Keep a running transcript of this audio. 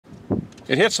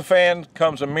It hits the fan,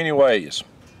 comes in many ways.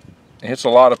 It hits a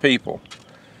lot of people.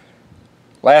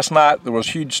 Last night there was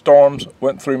huge storms,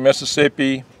 went through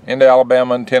Mississippi, into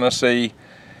Alabama and Tennessee,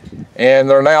 and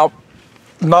they're now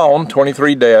known,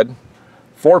 23 dead,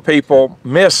 4 people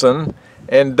missing,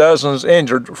 and dozens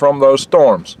injured from those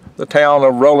storms. The town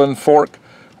of Rolling Fork,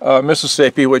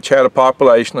 Mississippi, which had a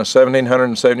population of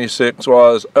 1,776,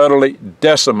 was utterly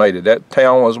decimated. That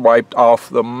town was wiped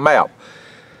off the map.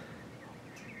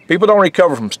 People don't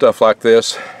recover from stuff like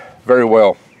this very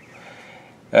well.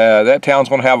 That town's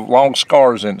going to have long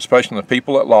scars in it, especially the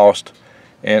people that lost.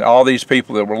 And all these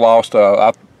people that were lost,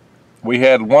 we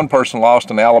had one person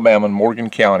lost in Alabama in Morgan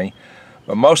County,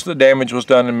 but most of the damage was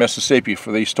done in Mississippi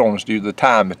for these storms due to the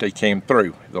time that they came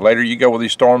through. The later you go with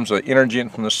these storms, the energy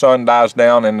from the sun dies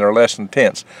down and they're less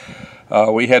intense.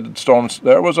 We had storms.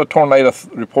 There was a tornado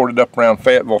reported up around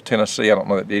Fayetteville, Tennessee. I don't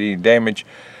know that did any damage.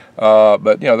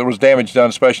 But you know, there was damage done,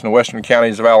 especially in the western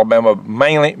counties of Alabama,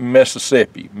 mainly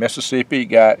Mississippi. Mississippi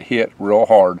got hit real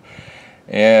hard,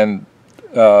 and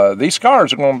these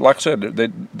scars are going, like I said,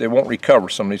 they won't recover.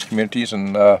 Some of these communities,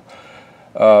 and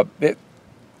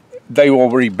they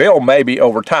will rebuild maybe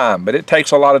over time, but it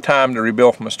takes a lot of time to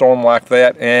rebuild from a storm like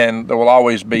that, and there will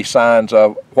always be signs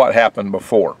of what happened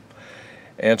before.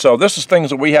 And so this is things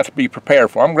that we have to be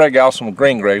prepared for. I'm Greg Allison with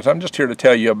Green Greg's. I'm just here to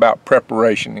tell you about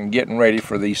preparation and getting ready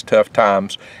for these tough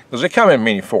times, because they come in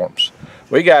many forms.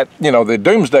 We got, you know, the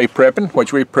doomsday prepping,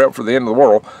 which we prep for the end of the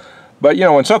world. But, you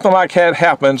know, when something like that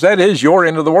happens, that is your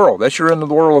end of the world. That's your end of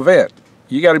the world event.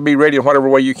 You got to be ready in whatever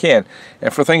way you can.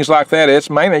 And for things like that,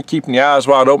 it's mainly keeping your eyes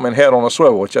wide open and head on a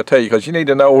swivel, which I tell you, because you need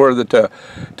to know whether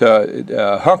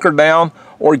to hunker down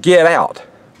or get out.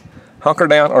 Hunker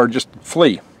down or just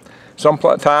flee.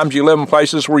 Sometimes you live in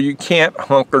places where you can't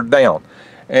hunker down,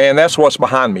 and that's what's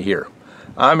behind me here.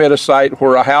 I'm at a site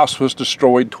where a house was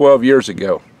destroyed 12 years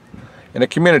ago, in a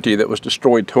community that was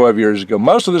destroyed 12 years ago.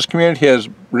 Most of this community has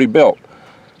rebuilt,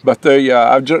 but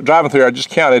I'm driving through, I just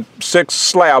counted 6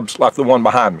 slabs like the one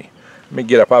behind me. Let me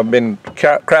get up. I've been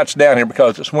crouched down here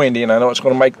because it's windy, and I know it's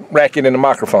going to make racket in the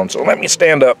microphone, so let me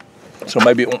stand up, so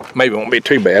maybe it won't be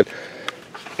too bad.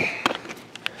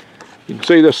 You can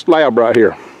see this slab right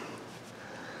here.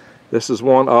 This is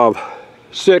one of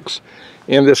 6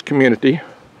 in this community. And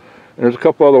there's a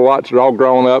couple other lots that are all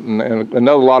grown up, and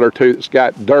another lot or 2 that's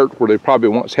got dirt where they probably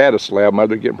once had a slab. Maybe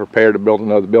they're getting prepared to build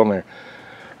another building there.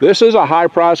 This is a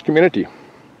high-priced community.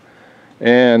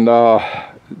 And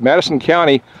Madison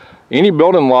County, any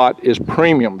building lot is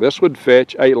premium. This would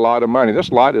fetch a lot of money. This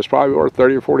lot is probably worth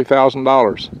 $30,000 or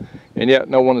 $40,000, and yet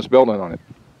no one is building on it.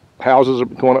 Houses are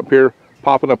going up here,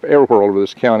 popping up everywhere all over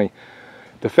this county.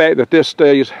 The fact that this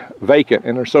stays vacant,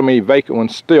 and there's so many vacant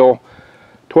ones still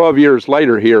 12 years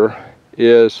later here,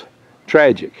 is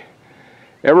tragic.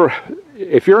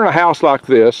 If you're in a house like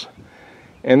this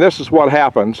and this is what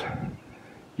happens,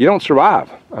 you don't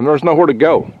survive. I mean, there's nowhere to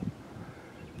go.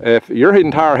 If your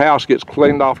entire house gets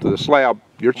cleaned off to the slab,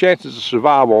 your chances of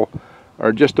survival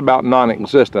are just about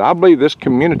non-existent. I believe this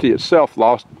community itself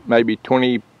lost maybe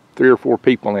 23 or 4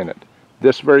 people in it.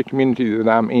 This very community that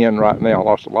I'm in right now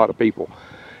lost a lot of people.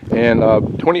 And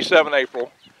 27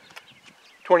 April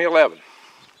 2011.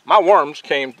 My worms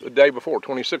came the day before,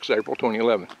 26 April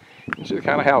 2011. You can see the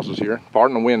kind of houses here.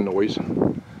 Pardon the wind noise.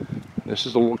 This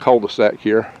is a little cul-de-sac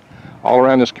here. All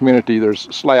around this community there's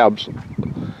slabs.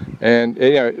 And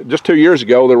you know, just 2 years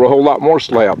ago there were a whole lot more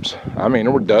slabs. I mean,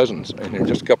 there were dozens in here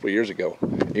just a couple of years ago.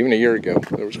 Even a year ago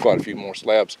there was quite a few more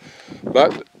slabs.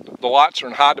 But the lots are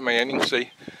in high demand. You can see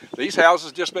these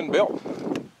houses just been built.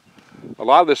 A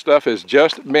lot of this stuff has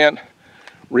just been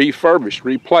refurbished,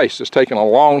 replaced. It's taken a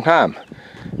long time.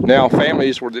 Now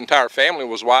families where the entire family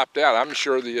was wiped out, I'm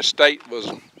sure the estate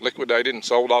was liquidated and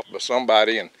sold off by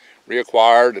somebody and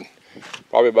reacquired, and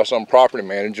probably by some property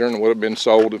manager, and would have been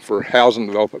sold for housing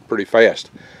development pretty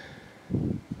fast.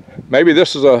 Maybe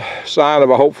this is a sign of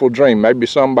a hopeful dream. Maybe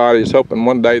somebody is hoping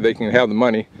one day they can have the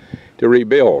money to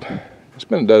rebuild. It's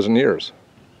been a dozen years.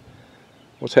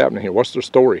 What's happening here? What's their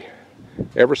story?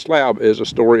 Every slab is a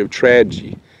story of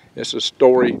tragedy. It's a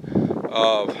story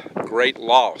of great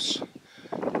loss,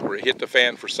 where it hit the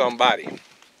fan for somebody.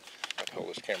 I'll hold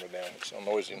this camera down. It's so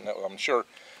noisy. I'm sure.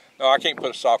 No, I can't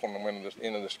put a sock on the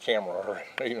end of this camera, or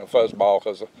even a fuzzball,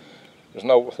 because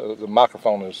the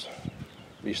microphone is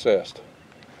recessed.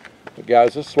 But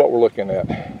guys, this is what we're looking at.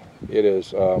 It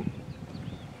is a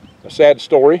sad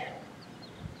story.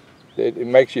 It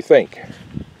makes you think.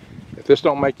 If this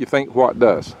don't make you think, what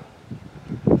does?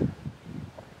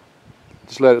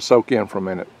 Just let it soak in for a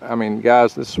minute. I mean,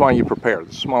 guys, this is why you prepare.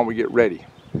 This is why we get ready.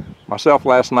 Myself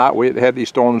last night, we had these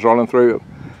storms rolling through.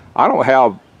 I don't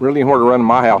have really anywhere to run in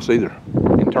my house either.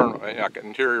 Internal, like an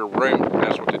interior room,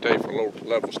 that's what they tell you for low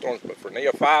level storms. But for an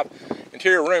EF5,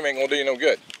 interior room ain't gonna do you no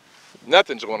good.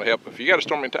 Nothing's gonna help. If you got a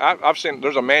storm, I've seen,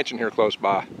 there's a mansion here close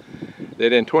by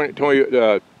that in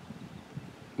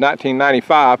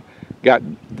 1995 got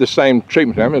the same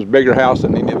treatment. I mean, it was a bigger house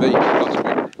than any of these, lots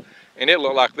bigger. And it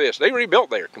looked like this. They rebuilt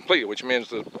there completely, which means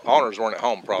the owners weren't at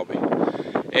home probably.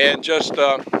 And just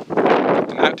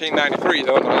 1993,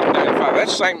 though, 1995, that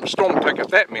same storm attack at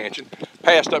that mansion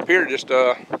passed up here just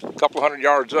a couple hundred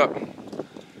yards up,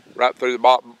 right through the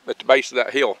bottom, at the base of that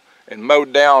hill, and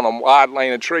mowed down a wide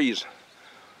lane of trees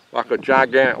like a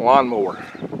gigantic lawnmower.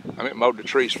 I mean, it mowed the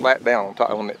trees flat down on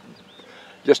top, on it,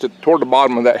 just toward the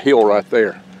bottom of that hill right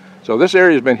there. So this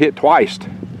area has been hit twice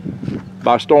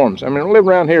by storms. I mean, living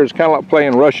around here is kind of like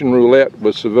playing Russian roulette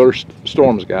with severe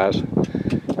storms, guys.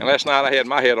 And last night I had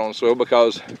my head on the swivel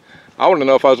because I wanted to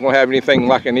know if I was going to have anything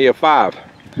like an EF5.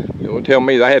 It would tell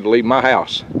me that I had to leave my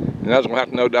house. And I was going to have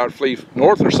to know that I'd flee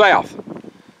north or south.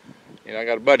 You know, I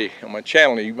got a buddy on my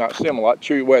channel, you might see him a lot,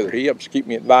 Chewy Weather. He helps keep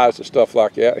me advised of stuff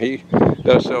like that. He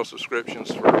does sell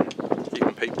subscriptions for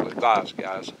keeping people advised,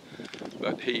 guys.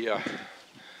 But he,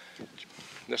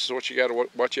 this is what you got to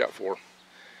watch out for.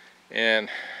 And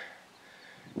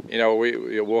you know,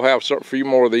 we'll have a few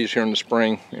more of these here in the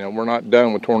spring. You know, we're not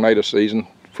done with tornado season.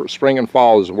 For spring and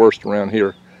fall is the worst around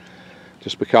here,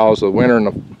 just because the winter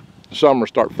and the summer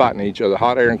start fighting each other.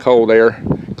 Hot air and cold air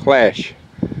clash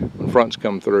when fronts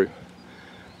come through.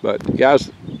 But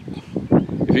guys,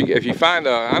 if you find,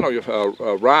 I know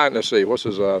Ryan, let's see, what's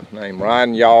his name?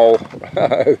 Ryan Y'all,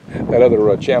 that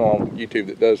other channel on YouTube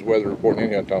that does weather reporting.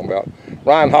 Anything I'm talking about.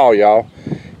 Ryan Hall, y'all.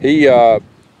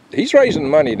 He's raising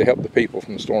money to help the people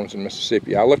from the storms in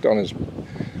Mississippi. I looked on his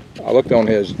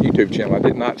YouTube channel. I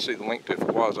did not see the link to it. If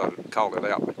it was, I'd call it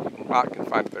out. But I can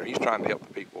find it there. He's trying to help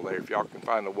the people there. If y'all can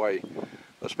find a way,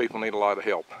 those people need a lot of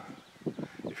help.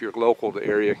 If you're local to the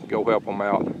area, go help them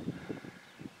out.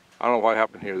 I don't know what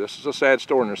happened here. This is a sad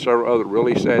story, and there's several other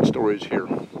really sad stories here.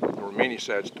 There were many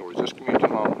sad stories. This community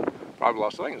alone probably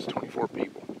lost, I think it's 24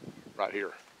 people right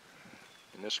here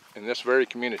in this very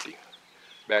community.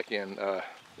 Back in,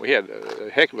 we had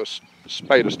a heck of a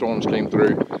spate of storms came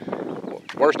through.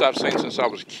 Worst I've seen since I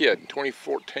was a kid.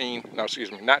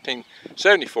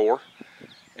 1974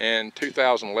 and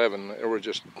 2011, there were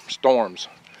just storms.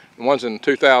 The ones in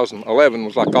 2011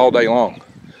 was like all day long.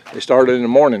 They started in the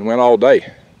morning and went all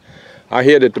day. I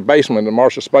hid at the basement of the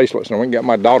Marshall Spacelets, and I went and got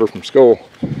my daughter from school,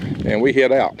 and we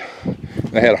hid out.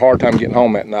 And I had a hard time getting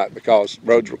home that night because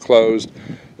roads were closed.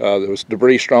 There was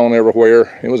debris strewn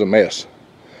everywhere. It was a mess.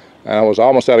 And I was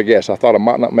almost out of gas. I thought I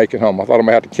might not make it home. I thought I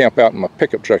might have to camp out in my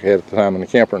pickup truck I had at the time and the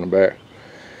camper in the back.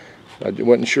 I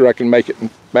wasn't sure I could make it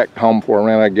back home before I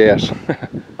ran out of gas.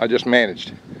 I just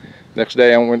managed. Next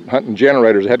day I went hunting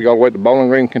generators. I had to go all the way to Bowling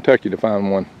Green, Kentucky to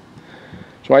find one.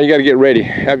 So you got to get ready.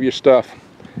 Have your stuff.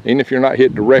 Even if you're not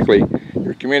hit directly,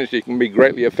 your community can be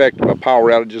greatly affected by power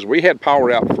outages. We had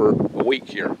power out for a week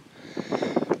here.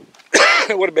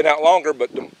 It would have been out longer,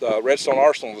 but the Redstone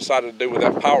Arsenal decided to do with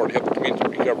that power to help the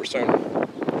community recover sooner.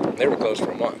 They were closed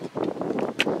for a month.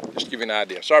 Just to give you an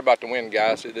idea. Sorry about the wind,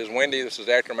 guys. It is windy. This is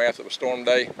the aftermath of a storm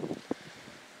day.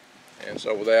 And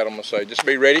so with that, I'm going to say just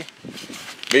be ready,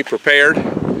 be prepared,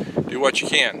 do what you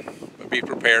can, but be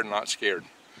prepared and not scared.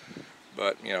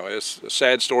 But, you know, it's a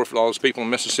sad story for all those people in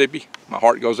Mississippi. My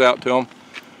heart goes out to them.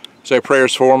 Say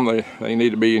prayers for them. They need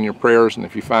to be in your prayers, and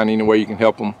if you find any way you can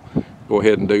help them, go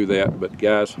ahead and do that. But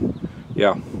guys,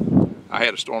 yeah, I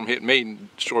had a storm hit me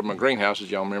and destroyed my greenhouse, as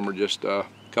y'all remember, just a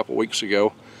couple weeks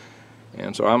ago.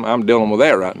 And so I'm dealing with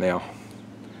that right now.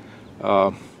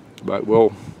 But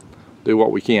we'll do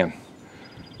what we can.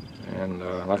 And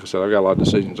like I said, I've got a lot of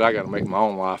decisions I got to make in my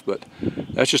own life, but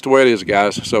that's just the way it is,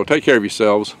 guys. So take care of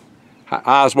yourselves.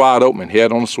 Eyes wide open and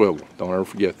head on a swivel. Don't ever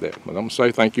forget that. But I'm going to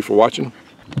say thank you for watching,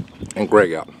 and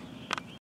Greg out.